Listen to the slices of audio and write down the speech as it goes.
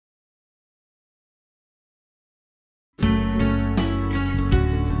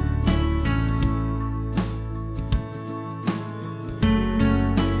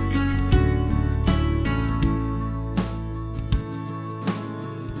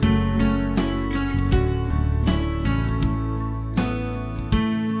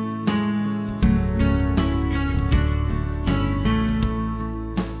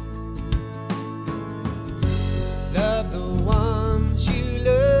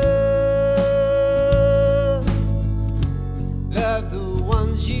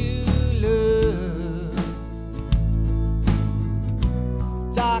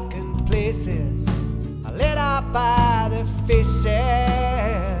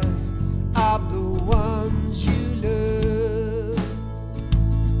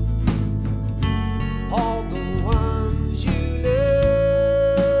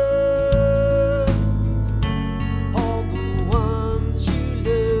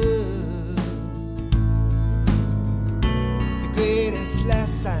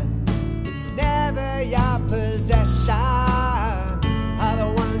lesson. It's never your possession, are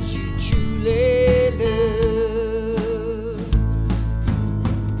the ones you truly love.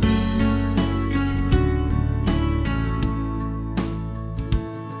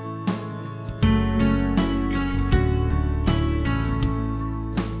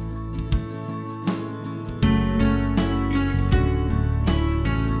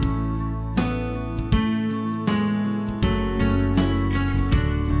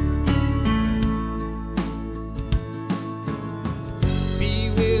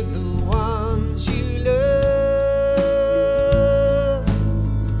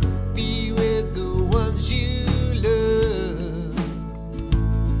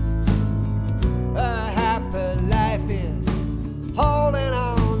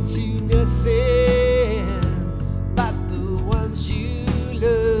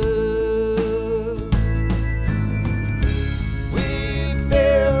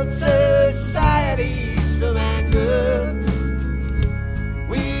 Societies from anger,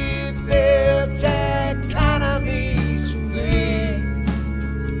 we built economies from greed.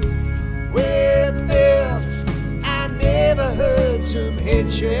 We built our neighborhoods from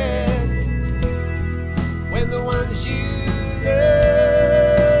hatred, when the ones you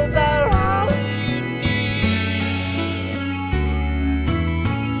love are all you need.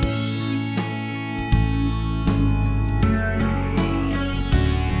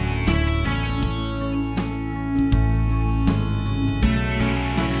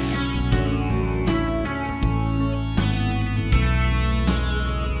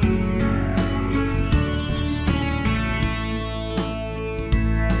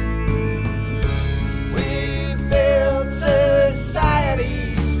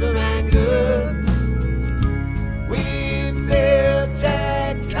 Societies from anger, we built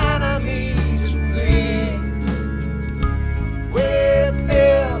economies from greed. We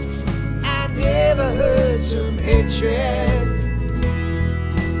built our neighborhoods from hatred,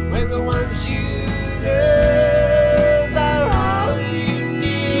 when the ones you